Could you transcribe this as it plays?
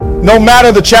No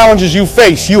matter the challenges you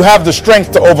face, you have the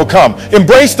strength to overcome.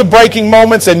 Embrace the breaking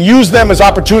moments and use them as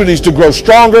opportunities to grow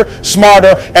stronger,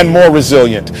 smarter, and more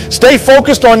resilient. Stay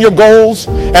focused on your goals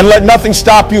and let nothing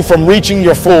stop you from reaching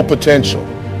your full potential.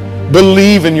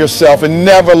 Believe in yourself and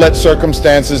never let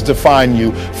circumstances define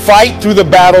you. Fight through the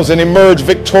battles and emerge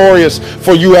victorious,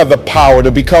 for you have the power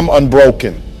to become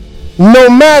unbroken.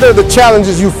 No matter the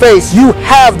challenges you face, you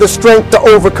have the strength to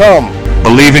overcome.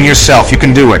 Believe in yourself. You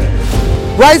can do it.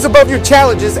 Rise above your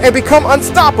challenges and become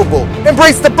unstoppable.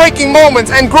 Embrace the breaking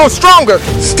moments and grow stronger.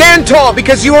 Stand tall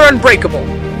because you are unbreakable.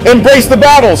 Embrace the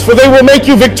battles, for they will make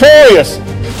you victorious.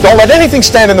 Don't let anything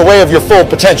stand in the way of your full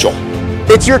potential.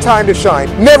 It's your time to shine.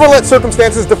 Never let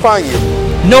circumstances define you.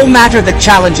 No matter the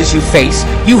challenges you face,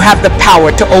 you have the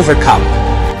power to overcome.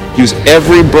 Use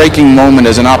every breaking moment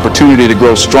as an opportunity to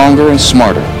grow stronger and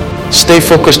smarter. Stay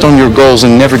focused on your goals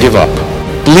and never give up.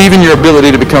 Believe in your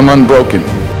ability to become unbroken.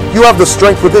 You have the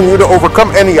strength within you to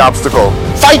overcome any obstacle.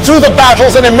 Fight through the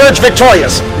battles and emerge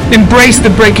victorious. Embrace the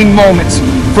breaking moments,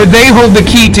 for they hold the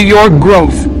key to your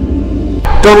growth.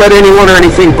 Don't let anyone or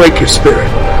anything break your spirit.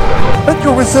 Let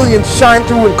your resilience shine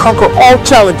through and conquer all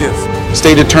challenges.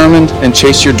 Stay determined and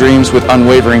chase your dreams with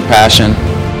unwavering passion.